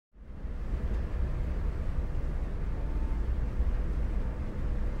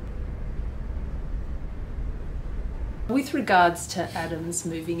With regards to Adam's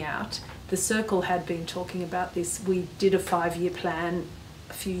moving out, the Circle had been talking about this. We did a 5-year plan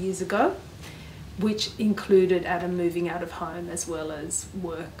a few years ago, which included Adam moving out of home as well as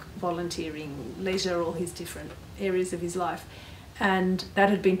work, volunteering, leisure, all his different areas of his life. And that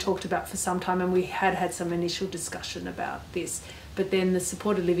had been talked about for some time, and we had had some initial discussion about this. But then the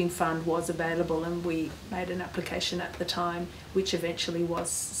Supported Living Fund was available, and we made an application at the time, which eventually was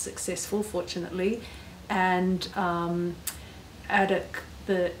successful, fortunately. And ADIC,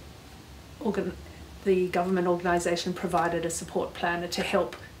 the government organisation, provided a support planner to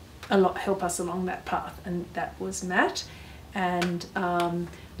help us along that path, and that was Matt. And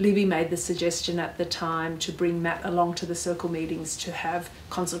Libby made the suggestion at the time to bring Matt along to the Circle meetings to have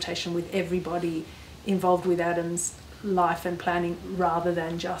consultation with everybody involved with Adam's life and planning, rather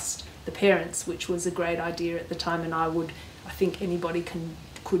than just the parents, which was a great idea at the time. And I think anybody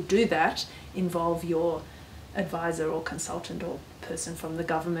could do that. Involve your advisor or consultant or person from the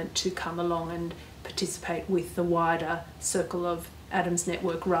government to come along and participate with the wider circle of Adam's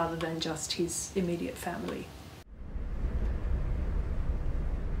network, rather than just his immediate family.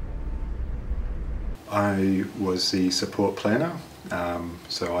 I was the support planner,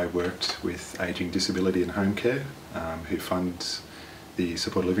 so I worked with Ageing, Disability and Home Care, who funds the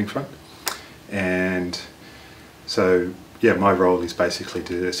Supported Living Fund. And so, yeah, my role is basically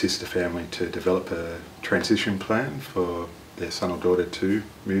to assist the family to develop a transition plan for their son or daughter to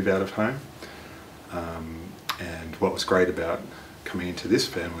move out of home. And what was great about coming into this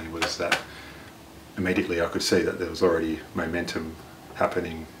family was that immediately I could see that there was already momentum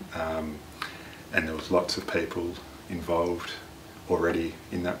happening, and there was lots of people involved already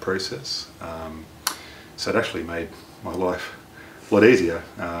in that process. So it actually made my life a lot easier.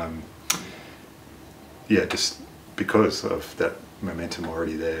 Yeah, just because of that momentum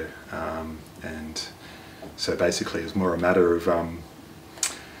already there. And so basically it's more a matter of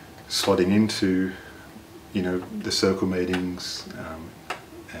slotting into, you know, the Circle meetings,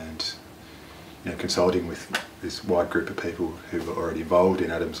 and, you know, consulting with this wide group of people who were already involved in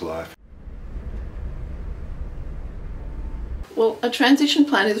Adam's life. Well, a transition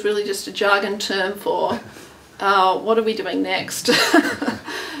plan is really just a jargon term for what are we doing next.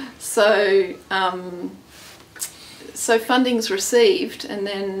 So funding's received, and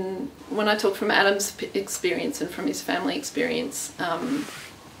then when I talk from Adam's experience and from his family experience,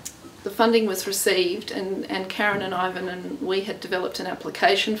 the funding was received, and Karen and Ivan and we had developed an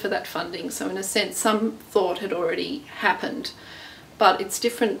application for that funding. So in a sense, some thought had already happened, but it's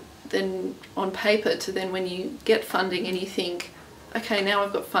different than on paper to then when you get funding and you think, okay, now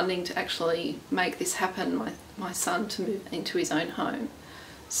I've got funding to actually make this happen, my son to move into his own home.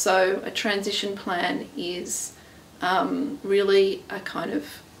 So a transition plan is really a kind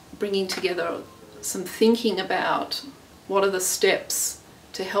of bringing together some thinking about what are the steps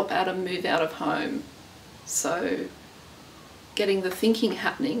to help Adam move out of home. So getting the thinking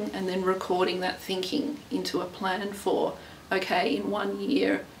happening and then recording that thinking into a plan for, okay, in 1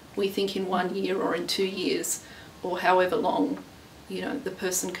 year, we think in 1 year or in 2 years or however long, you know, the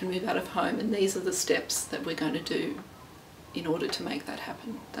person can move out of home, and these are the steps that we're going to do in order to make that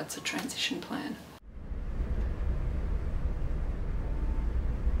happen. That's a transition plan.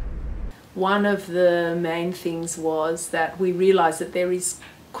 One of the main things was that we realised that there is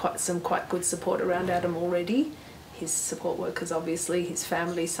quite good support around Adam already. His support workers, obviously, his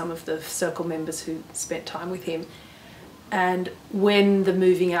family, some of the Circle members who spent time with him. And when the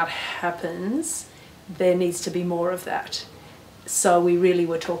moving out happens, there needs to be more of that. So we really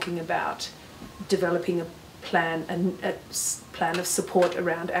were talking about developing a plan of support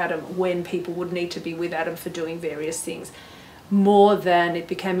around Adam when people would need to be with Adam for doing various things. More than it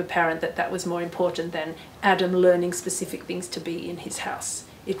became apparent that that was more important than Adam learning specific things to be in his house.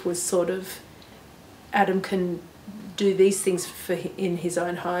 It was sort of, Adam can do these things in his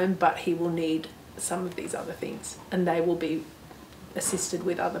own home, but he will need some of these other things, and they will be assisted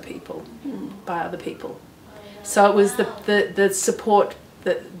with other people, by other people. So it was the support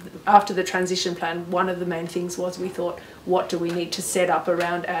that after the transition plan, one of the main things was we thought, what do we need to set up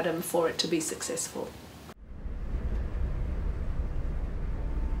around Adam for it to be successful?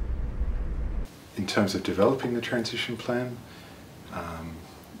 In terms of developing the transition plan,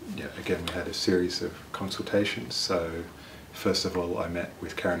 yeah, again, we had a series of consultations. So first of all, I met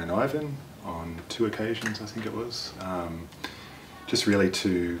with Karen and Ivan on 2 occasions, I think it was, just really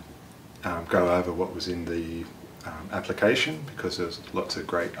to go over what was in the application, because there's lots of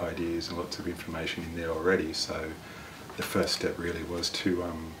great ideas and lots of information in there already. So the first step really was to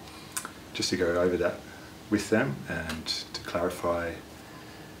just to go over that with them and to clarify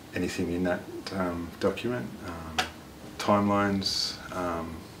anything in that document. timelines,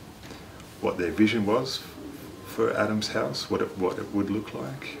 what their vision was for Adam's house, what it would look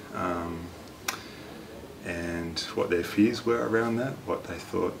like, and what their fears were around that, what they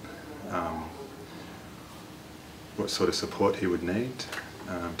thought, what sort of support he would need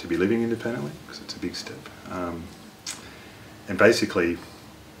to be living independently, because it's a big step. And basically,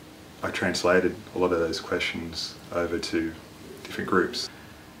 I translated a lot of those questions over to different groups,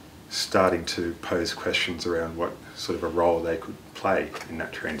 starting to pose questions around what sort of a role they could play in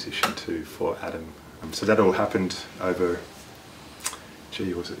that transition for Adam. So that all happened over,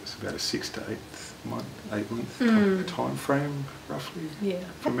 gee, was it about a 6 to 8 month time frame, roughly,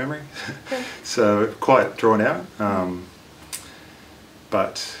 from memory. So quite drawn out,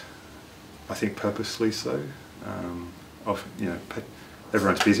 but I think purposely so. Often, you know,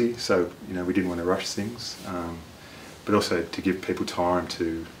 everyone's busy, so you know we didn't want to rush things, but also to give people time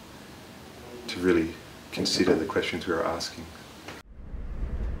to really consider the questions we were asking.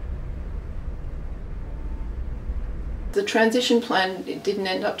 The transition plan, it didn't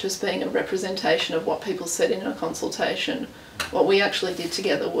end up just being a representation of what people said in a consultation. What we actually did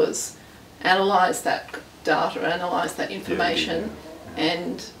together was analyse that data, analyse that information,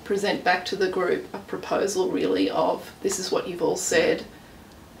 and present back to the group a proposal really of, this is what you've all said,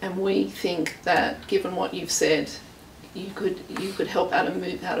 and we think that given what you've said, you could help Adam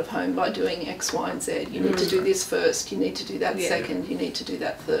move out of home by doing X, Y and Z. You need to do this first, you need to do that second, you need to do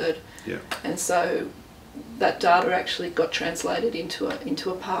that third. And so that data actually got translated into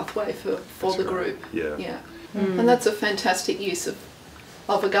a pathway for the group. And that's a fantastic use of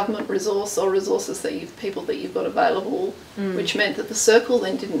a government resource or resources that people that you've got available, which meant that the circle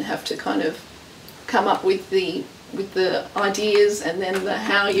then didn't have to kind of come up with the ideas and then the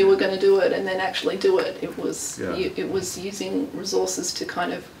how you were going to do it and then actually do it. It was it was using resources to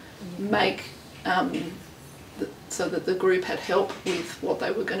kind of make so that the group had help with what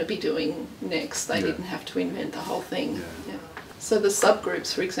they were going to be doing next. They didn't have to invent the whole thing. So the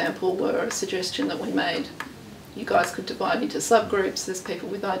subgroups, for example, were a suggestion that we made. You guys could divide into subgroups. There's people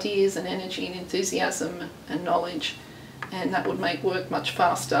with ideas and energy and enthusiasm and knowledge, and that would make work much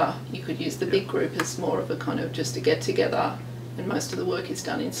faster. You could use the big group as more of a kind of just a get together, and most of the work is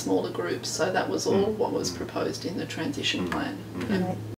done in smaller groups. So that was all what was proposed in the transition plan.